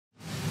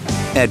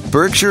At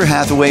Berkshire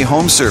Hathaway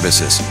Home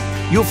Services,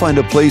 you'll find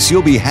a place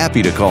you'll be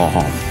happy to call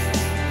home.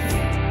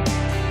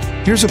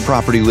 Here's a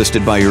property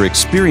listed by your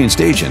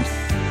experienced agent.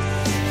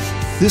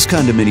 This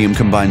condominium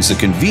combines the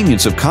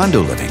convenience of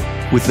condo living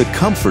with the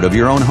comfort of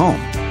your own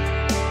home,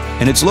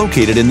 and it's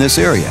located in this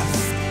area.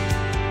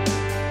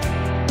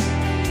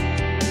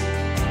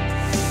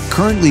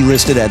 Currently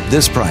listed at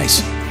this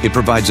price, it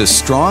provides a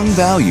strong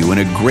value in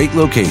a great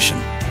location.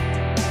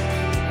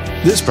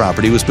 This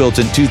property was built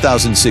in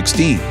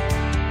 2016.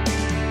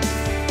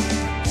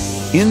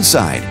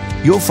 Inside,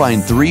 you'll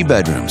find 3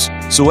 bedrooms,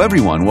 so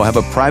everyone will have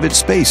a private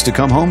space to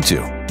come home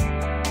to,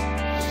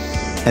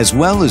 as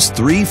well as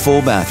 3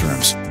 full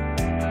bathrooms.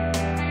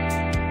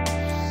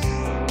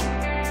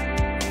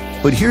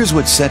 But here's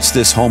what sets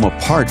this home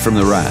apart from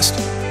the rest.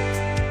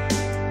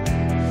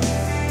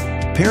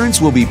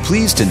 Parents will be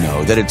pleased to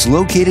know that it's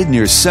located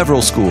near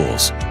several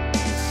schools.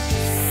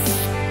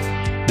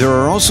 There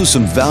are also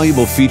some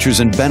valuable features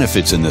and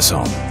benefits in this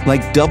home,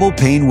 like double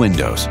pane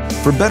windows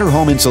for better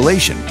home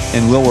insulation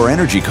and lower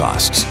energy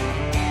costs.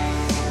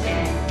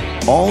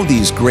 All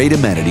these great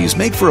amenities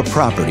make for a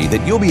property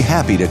that you'll be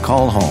happy to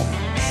call home.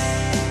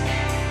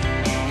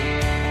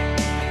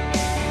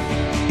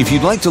 If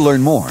you'd like to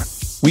learn more,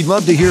 we'd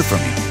love to hear from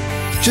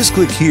you. Just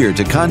click here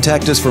to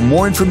contact us for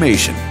more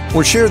information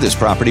or share this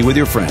property with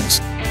your friends.